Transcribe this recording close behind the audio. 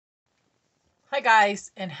Hi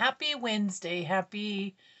guys, and happy Wednesday.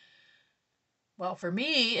 Well, for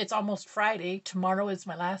me, it's almost Friday. Tomorrow is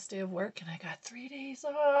my last day of work and I got 3 days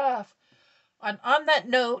off. And on that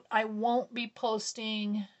note, I won't be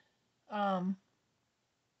posting um,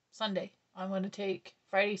 Sunday. I'm going to take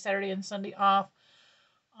Friday, Saturday, and Sunday off.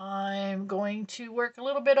 I'm going to work a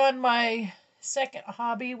little bit on my second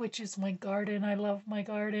hobby, which is my garden. I love my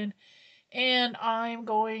garden. And I'm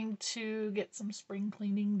going to get some spring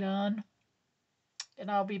cleaning done. And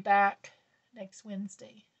I'll be back next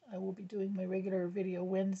Wednesday. I will be doing my regular video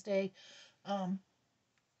Wednesday. Um,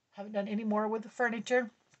 haven't done any more with the furniture.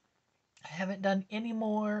 I haven't done any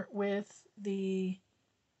more with the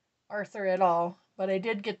Arthur at all. But I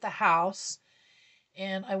did get the house.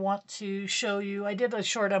 And I want to show you. I did a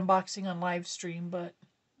short unboxing on live stream, but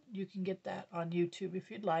you can get that on YouTube if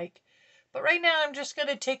you'd like. But right now I'm just going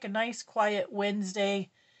to take a nice quiet Wednesday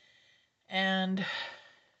and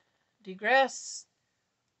digress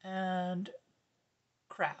and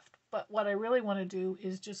craft. But what I really want to do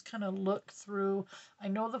is just kind of look through. I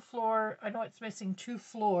know it's missing 2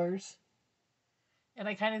 floors. And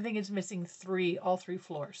I kind of think it's missing all 3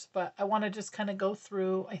 floors. But I want to just kind of go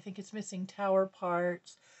through. I think it's missing tower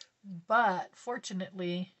parts. But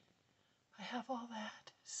fortunately, I have all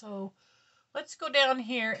that. So let's go down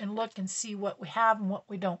here and look and see what we have and what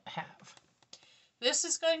we don't have. This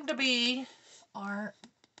is going to be our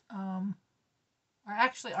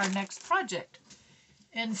next project.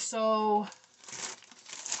 And so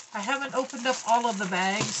I haven't opened up all of the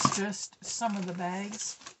bags, just some of the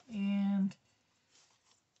bags. And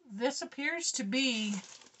this appears to be,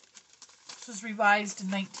 this was revised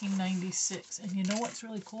in 1996. And you know what's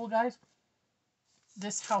really cool, guys?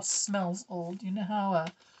 This house smells old. You know how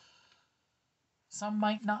some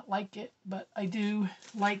might not like it, but I do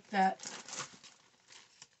like that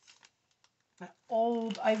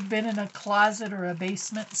old, I've been in a closet or a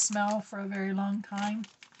basement smell for a very long time.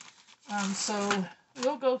 So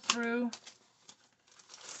we'll go through.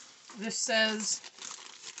 This says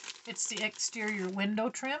it's the exterior window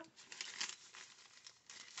trim.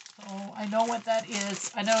 So I know what that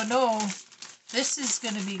is. I know this is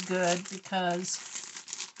going to be good because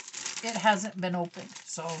it hasn't been opened.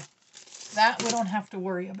 So that we don't have to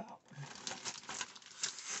worry about.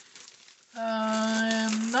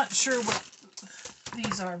 I'm not sure what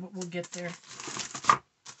these are, but we'll get there.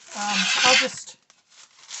 I'll just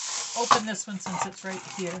open this one since it's right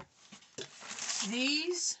here.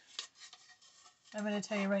 These, I'm going to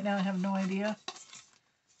tell you right now, I have no idea.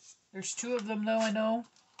 There's 2 of them though, I know.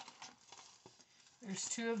 There's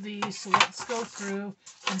 2 of these, so let's go through.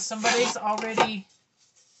 And somebody's already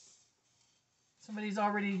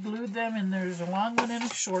glued them, and there's a long one and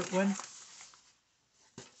a short one.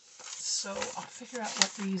 So I'll figure out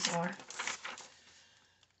what these are.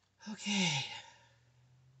 Okay.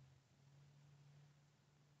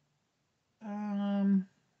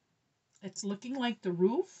 It's looking like the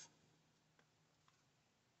roof.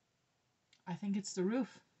 I think it's the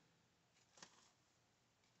roof.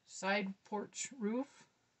 Side porch roof,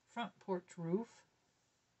 front porch roof.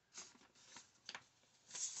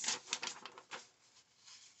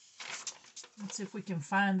 Let's see if we can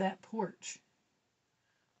find that porch.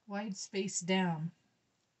 Wide space down.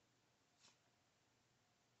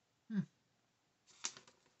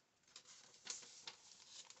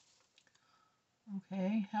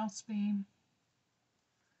 Okay, house beam,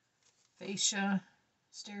 fascia,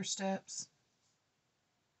 stair steps,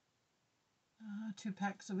 2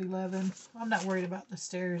 packs of 11. I'm not worried about the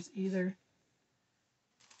stairs either.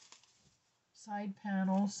 Side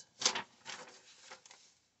panels.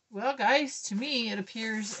 Well, guys, to me it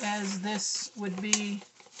appears as this would be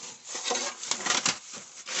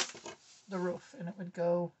the roof, and it would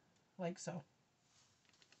go like so,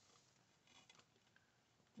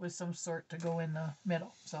 with some sort to go in the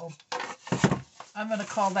middle. So I'm going to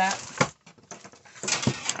call that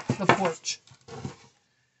the porch.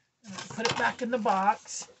 And I'll put it back in the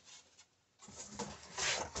box.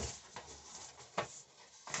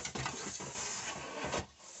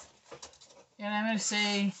 And I'm going to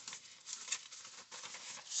say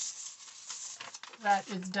that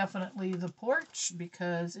is definitely the porch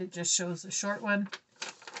because it just shows a short one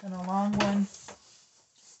and a long one.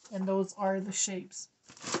 And those are the shapes.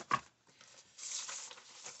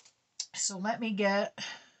 So let me get,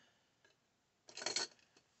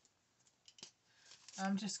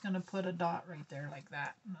 I'm just going to put a dot right there like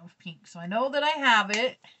that of pink. So I know that I have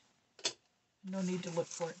it. No need to look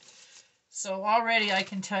for it. So already I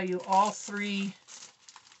can tell you all three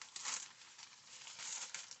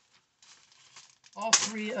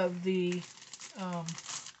of the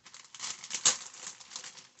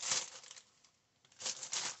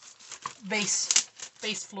base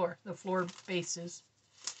floor, the floor bases.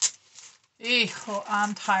 Oh,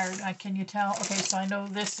 I'm tired. Can you tell? Okay, so I know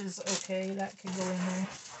this is okay. That can go in there.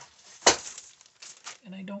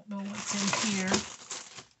 And I don't know what's in here.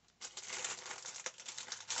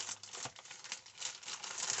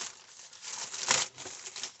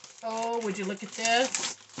 Oh, would you look at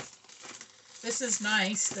this? This is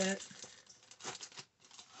nice that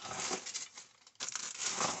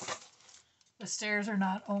the stairs are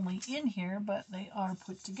not only in here, but they are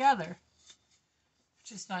put together.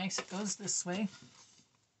 Which is nice. It goes this way.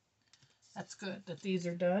 That's good that these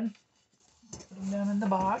are done. Put them down in the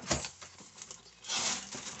box.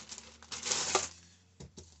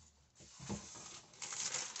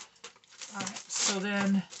 Alright, so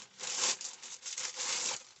then,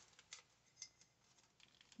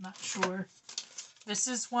 not sure. This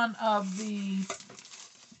is one of the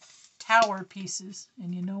tower pieces.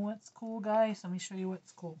 And you know what's cool, guys? Let me show you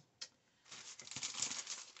what's cool.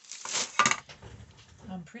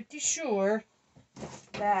 I'm pretty sure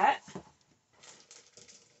that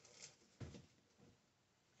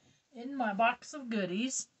in my box of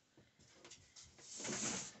goodies,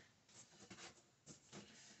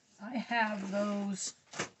 I have those.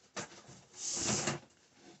 Is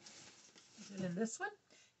it in this one?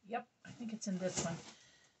 Yep, I think it's in this one.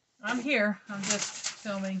 I'm here. I'm just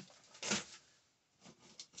filming.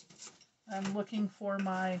 I'm looking for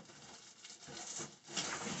my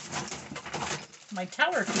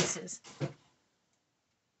tower pieces. I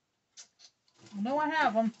know I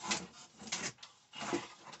have them.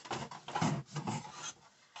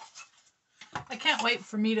 I can't wait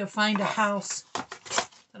for me to find a house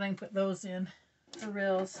that I can put those in for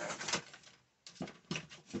reals.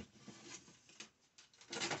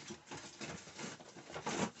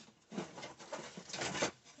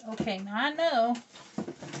 Okay, now I know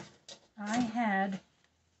I had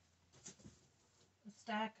a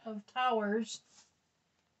stack of towers.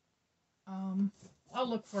 I'll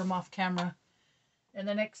look for them off camera. And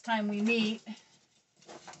the next time we meet,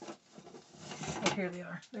 oh, here they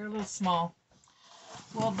are. They're a little small.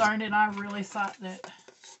 Well, darn it, I really thought that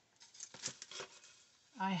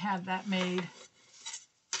I had that made.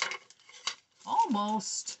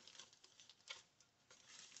 Almost.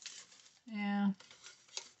 Yeah.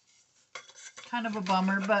 Kind of a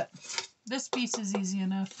bummer, but this piece is easy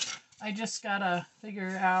enough. I just gotta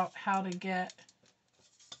figure out how to get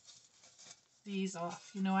these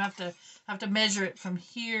off. You know, I have to measure it from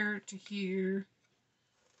here to here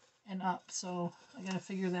and up. So I gotta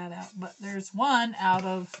figure that out. But there's one out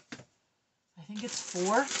of, I think it's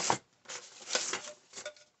 4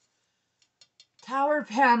 tower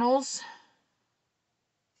panels.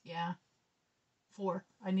 Yeah, 4.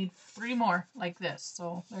 I need 3 more like this.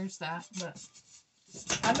 So there's that. But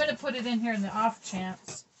I'm gonna put it in here in the off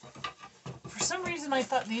chance. For some reason I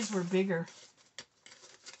thought these were bigger.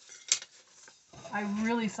 I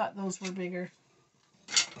really thought those were bigger.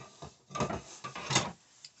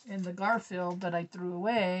 And the Garfield that I threw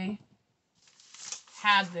away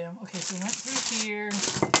had them. Okay, so we went through here.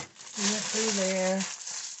 We went through there.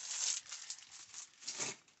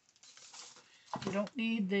 We don't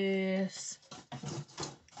need this.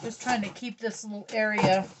 Just trying to keep this little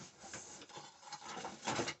area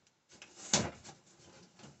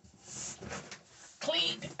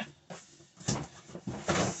clean.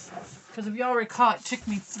 Because if y'all recall, it took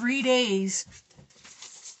me 3 days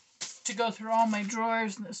to go through all my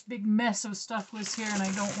drawers, and this big mess of stuff was here, and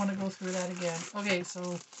I don't want to go through that again. Okay,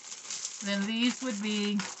 so then these would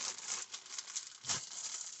be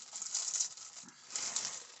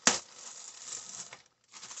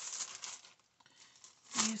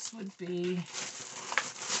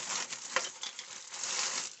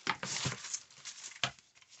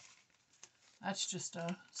that's just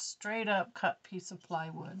a straight up cut piece of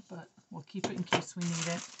plywood, but we'll keep it in case we need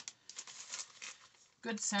it.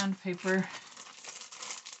 Good sandpaper.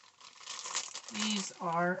 These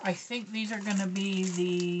are, I think these are going to be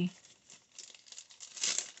the,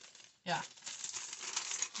 yeah,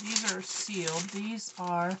 these are sealed. These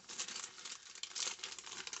are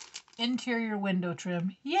interior window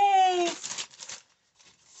trim. Yay!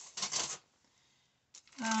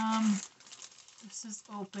 This is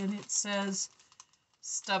open. It says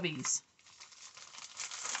stubbies.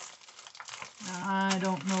 Now, I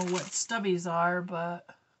don't know what stubbies are, but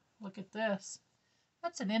look at this.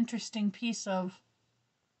 That's an interesting piece of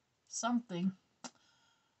something.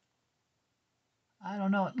 I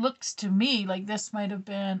don't know. It looks to me like this might have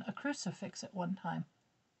been a crucifix at one time.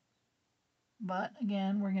 But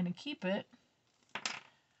again, we're going to keep it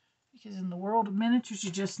because in the world of miniatures, you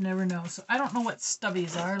just never know. So I don't know what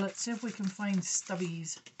stubbies are. Let's see if we can find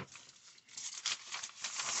stubbies.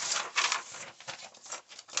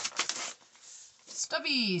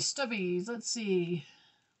 Stubbies. Let's see.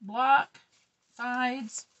 Block,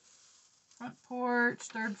 sides, front porch,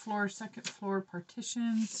 third floor, second floor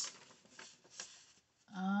partitions.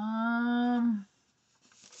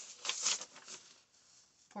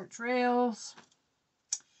 Porch rails,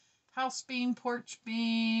 house beam, porch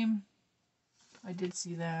beam. I did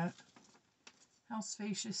see that. House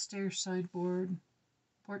fascia, stair sideboard,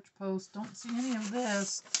 porch post. Don't see any of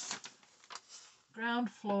this. Ground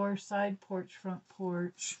floor, side porch, front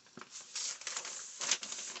porch.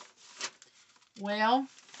 Well,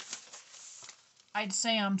 I'd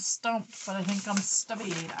say I'm stumped, but I think I'm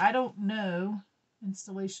stubbied. I don't know.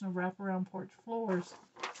 Installation of wraparound porch floors.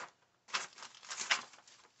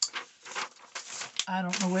 I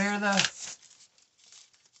don't know where the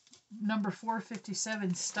number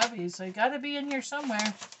 457 stubbies. They got to be in here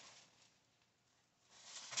somewhere.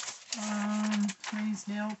 Raised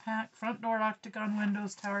nail pack, front door octagon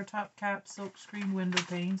windows, tower top cap, silk screen window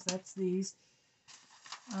panes. That's these.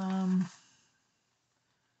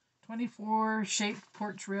 24 shaped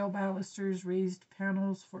porch rail balusters, raised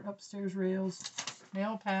panels for upstairs rails,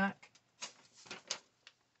 nail pack.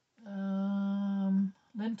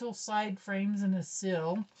 Lintel side frames and a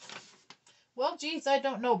sill. Well, geez, I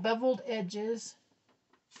don't know. Beveled edges.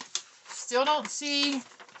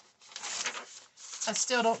 I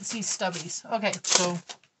still don't see stubbies. Okay, so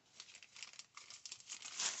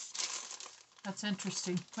that's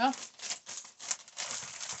interesting. Well,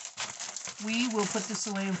 we will put this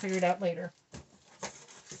away and figure it out later.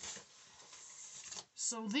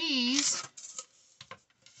 So these,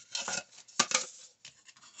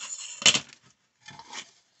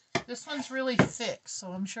 this one's really thick,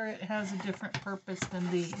 so I'm sure it has a different purpose than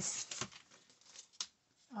these.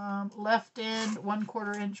 Left end,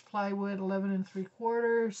 1/4 inch plywood, 11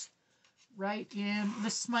 3/4. Right end,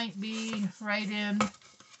 this might be right end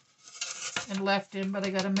and left end, but I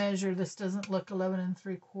gotta measure. This doesn't look 11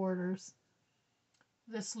 3/4.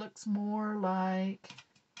 This looks more like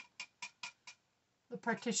the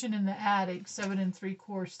partition in the attic, 7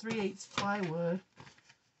 3/4, 3/8 plywood.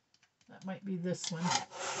 That might be this one.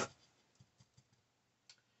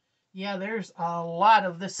 Yeah, there's a lot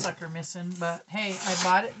of this sucker missing, but hey, I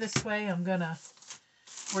bought it this way.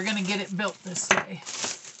 We're gonna get it built this way.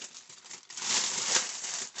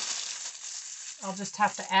 I'll just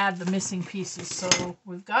have to add the missing pieces. So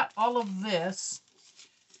we've got all of this,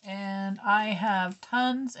 and I have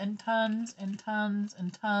tons and tons and tons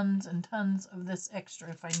and tons and tons of this extra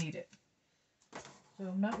if I need it. So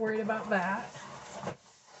I'm not worried about that.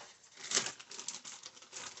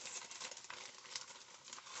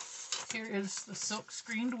 Here is the silk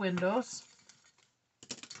screened windows.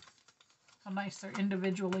 How nice they're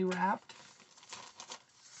individually wrapped.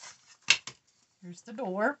 Here's the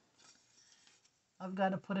door. I've got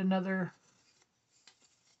to put another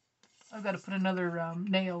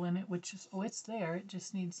nail in it, which is, oh, it's there. It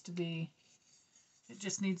just needs to be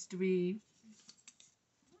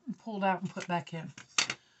pulled out and put back in.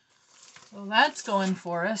 So that's going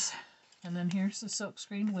for us. And then here's the silk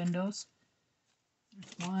screened windows.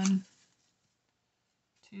 There's 1,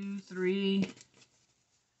 2, 3,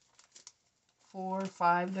 4,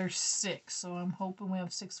 5. There's 6. So I'm hoping we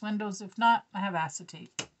have 6 windows. If not, I have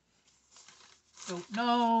acetate. Don't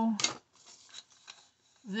know.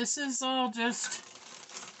 This is all just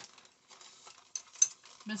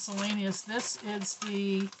miscellaneous. This is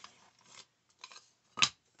the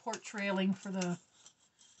porch railing for the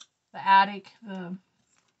attic, the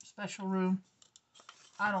special room.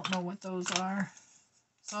 I don't know what those are.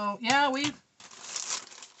 So yeah, we've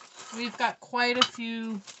got quite a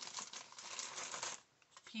few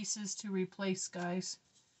pieces to replace, guys.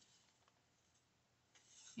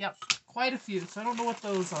 Yep, quite a few. So I don't know what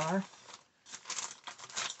those are.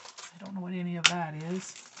 I don't know what any of that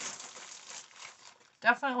is.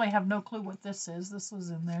 Definitely have no clue what this is. This was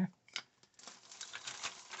in there.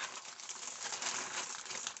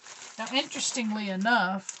 Now, interestingly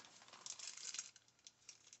enough,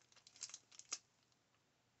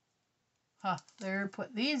 there,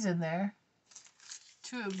 put these in there.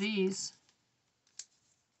 2 of these.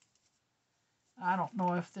 I don't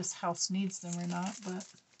know if this house needs them or not, but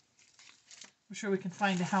I'm sure we can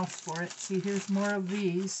find a house for it. See, here's more of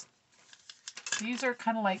these. These are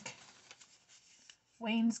kind of like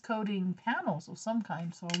wainscoting panels of some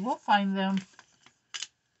kind, so we'll find them.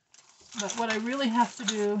 But what I really have to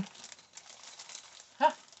do,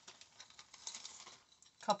 a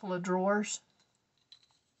couple of drawers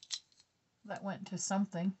that went to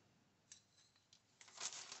something.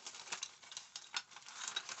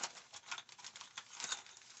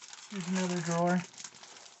 Here's another drawer.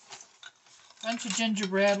 Bunch of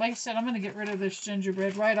gingerbread. Like I said, I'm going to get rid of this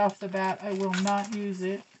gingerbread right off the bat. I will not use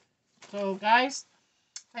it. So, guys,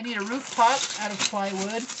 I need a rooftop out of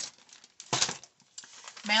plywood.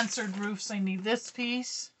 Mansard roofs, I need this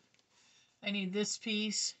piece. I need this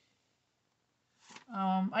piece.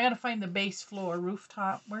 I got to find the base floor.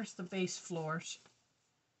 Rooftop. Where's the base floors?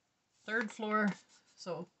 Third floor.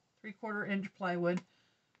 So, 3/4 inch plywood.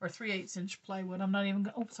 Or 3/8 inch plywood. I'm not even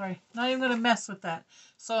going to mess with that.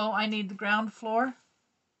 So I need the ground floor,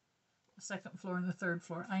 the second floor, and the third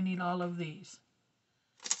floor. I need all of these.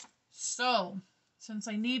 So since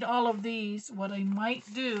I need all of these, what I might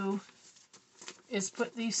do is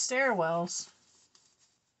put these stairwells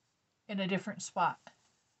in a different spot.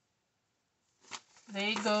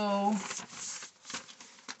 They go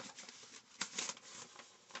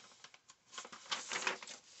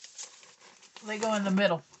in the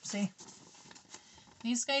middle. See?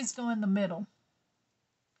 These guys go in the middle.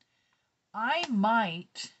 I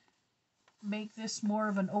might make this more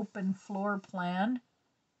of an open floor plan.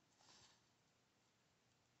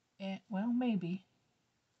 And, well, maybe.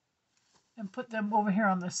 And put them over here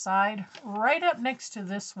on the side, right up next to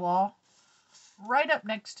this wall. Right up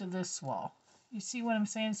next to this wall. You see what I'm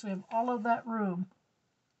saying? So we have all of that room.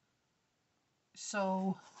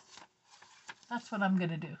 So that's what I'm going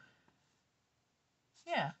to do.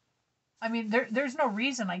 Yeah. I mean, there's no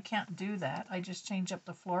reason I can't do that. I just change up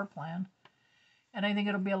the floor plan. And I think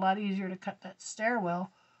it'll be a lot easier to cut that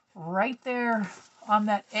stairwell right there on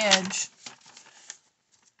that edge.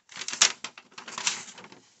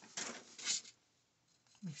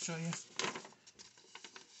 Let me show you.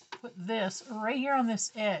 Put this right here on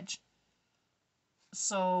this edge.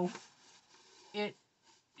 So it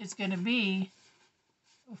is going to be,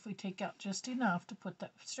 if we take out just enough to put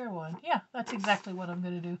that stairwell in. Yeah, that's exactly what I'm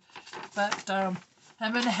going to do. But I'm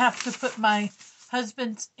going to have to put my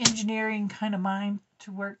husband's engineering kind of mind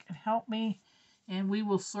to work and help me. And we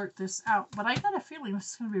will sort this out. But I got a feeling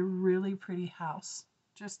this is going to be a really pretty house.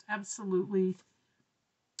 Just absolutely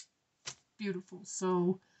beautiful.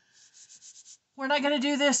 So we're not going to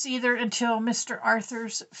do this either until Mr.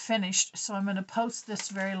 Arthur's finished. So I'm going to post this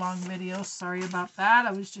very long video. Sorry about that.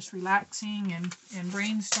 I was just relaxing and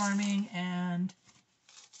brainstorming. And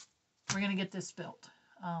we're going to get this built.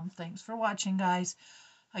 Thanks for watching, guys.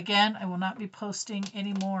 Again, I will not be posting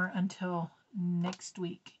anymore until next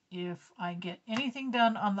week. If I get anything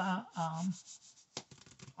done on the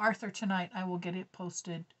Arthur tonight, I will get it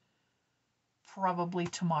posted probably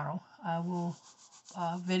tomorrow. I will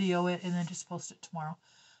video it and then just post it tomorrow.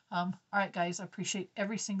 All right, guys, I appreciate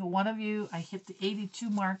every single one of you. I hit the 82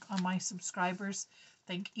 mark on my subscribers.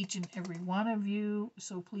 Thank each and every one of you.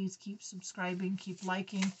 So please keep subscribing, keep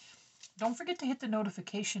liking. Don't forget to hit the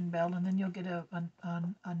notification bell, and then you'll get a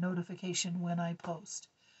notification when I post.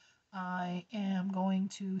 I am going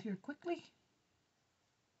to, here quickly,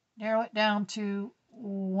 narrow it down to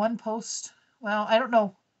one post. Well, I don't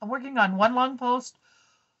know. I'm working on one long post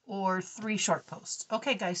or 3 short posts.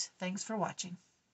 Okay, guys, thanks for watching.